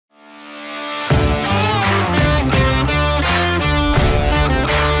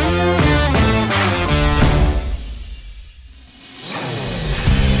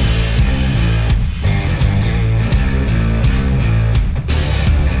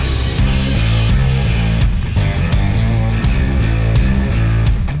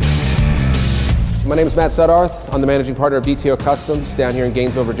My name is Matt Suddarth. I'm the managing partner of DTO Customs down here in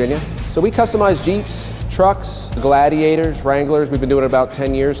Gainesville, Virginia. So we customize Jeeps, trucks, Gladiators, Wranglers. We've been doing it about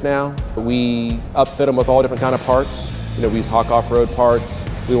 10 years now. We upfit them with all different kind of parts. We use Hauk off-road parts.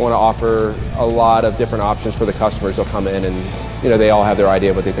 We want to offer a lot of different options for the customers. They'll come in and they all have their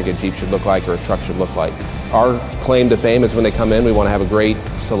idea of what they think a Jeep should look like or a truck should look like. Our claim to fame is when they come in, we want to have a great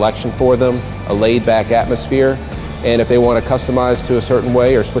selection for them, a laid-back atmosphere. And if they want to customize to a certain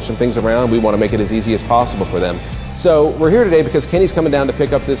way or switch some things around, we want to make it as easy as possible for them. So we're here today because Kenny's coming down to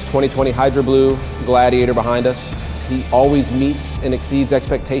pick up this 2020 Hydro Blue Gladiator behind us. He always meets and exceeds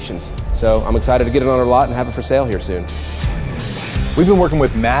expectations. So I'm excited to get it on our lot and have it for sale here soon. We've been working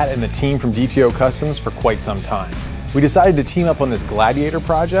with Matt and the team from DTO Customs for quite some time. We decided to team up on this Gladiator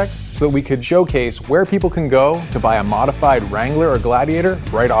project so that we could showcase where people can go to buy a modified Wrangler or Gladiator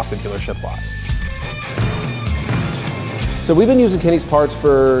right off the dealership lot. So we've been using Kenny's parts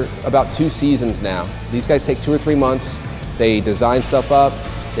for about 2 seasons now. These guys take 2 or 3 months. They design stuff up.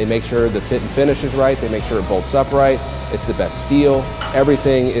 They make sure the fit and finish is right. They make sure it bolts up right. It's the best steel.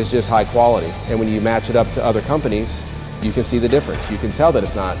 Everything is just high quality. And when you match it up to other companies, you can see the difference. You can tell that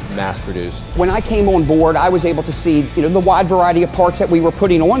it's not mass produced. When I came on board, I was able to see the wide variety of parts that we were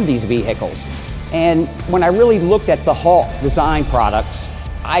putting on these vehicles. And when I really looked at the Hauk design products,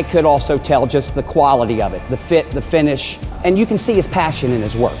 I could also tell just the quality of it, the fit, the finish, and you can see his passion in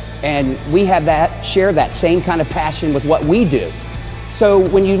his work. And we have share that same kind of passion with what we do. So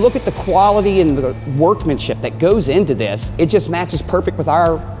when you look at the quality and the workmanship that goes into this, it just matches perfect with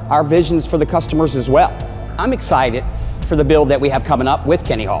our visions for the customers as well. I'm excited for the build that we have coming up with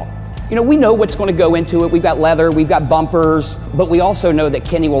Kenny Hauk. We know what's going to go into it. We've got leather, we've got bumpers, but we also know that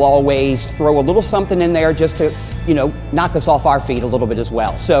Kenny will always throw a little something in there just to knock us off our feet a little bit as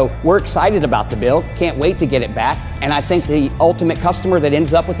well. So we're excited about the build, can't wait to get it back, and I think the ultimate customer that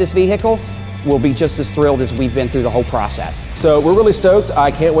ends up with this vehicle will be just as thrilled as we've been through the whole process. So we're really stoked.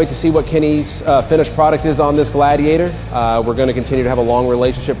 I can't wait to see what Kenny's finished product is on this Gladiator. We're going to continue to have a long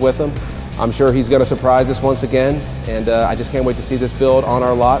relationship with him. I'm sure he's going to surprise us once again, and I just can't wait to see this build on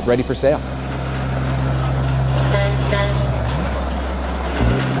our lot ready for sale.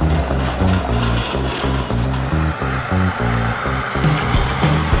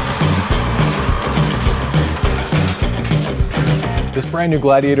 This brand new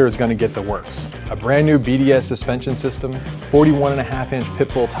Gladiator is going to get the works. A brand new BDS suspension system, 41.5-inch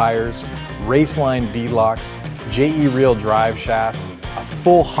pit bull tires, Raceline beadlocks, JE reel drive shafts, a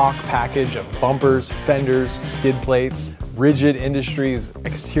full Hauk package of bumpers, fenders, skid plates, Rigid Industries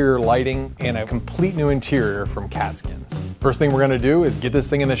exterior lighting, and a complete new interior from Catskins. First thing we're going to do is get this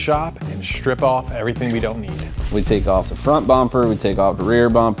thing in the shop and strip off everything we don't need. We take off the front bumper, we take off the rear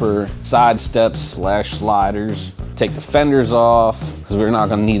bumper, side steps / sliders, take the fenders off, because we're not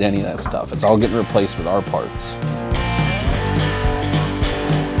going to need any of that stuff. It's all getting replaced with our parts.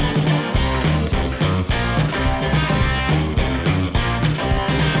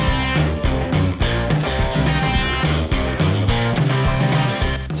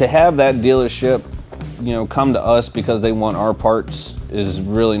 To have that dealership, come to us because they want our parts is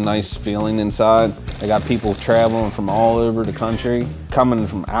really nice feeling inside. They got people traveling from all over the country, coming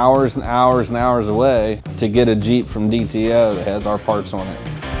from hours and hours and hours away to get a Jeep from DTO that has our parts on it.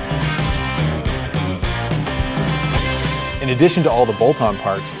 In addition to all the bolt-on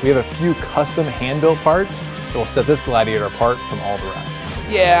parts, we have a few custom hand-built parts that will set this Gladiator apart from all the rest.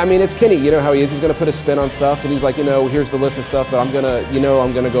 Yeah, I mean, it's Kenny. You know how he is. He's going to put a spin on stuff, and he's like, here's the list of stuff, but I'm going to,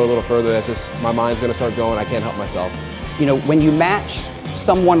 I'm going to go a little further. That's just, my mind's going to start going. I can't help myself. When you match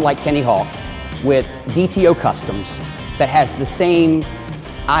someone like Kenny Hauk with DTO Customs that has the same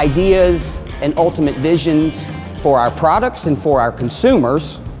ideas and ultimate visions for our products and for our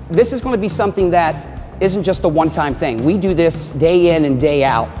consumers, this is going to be something that isn't just a one-time thing. We do this day in and day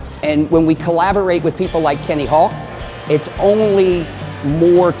out, and when we collaborate with people like Kenny Hauk, it's only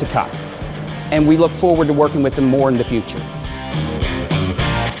more to come, and we look forward to working with them more in the future.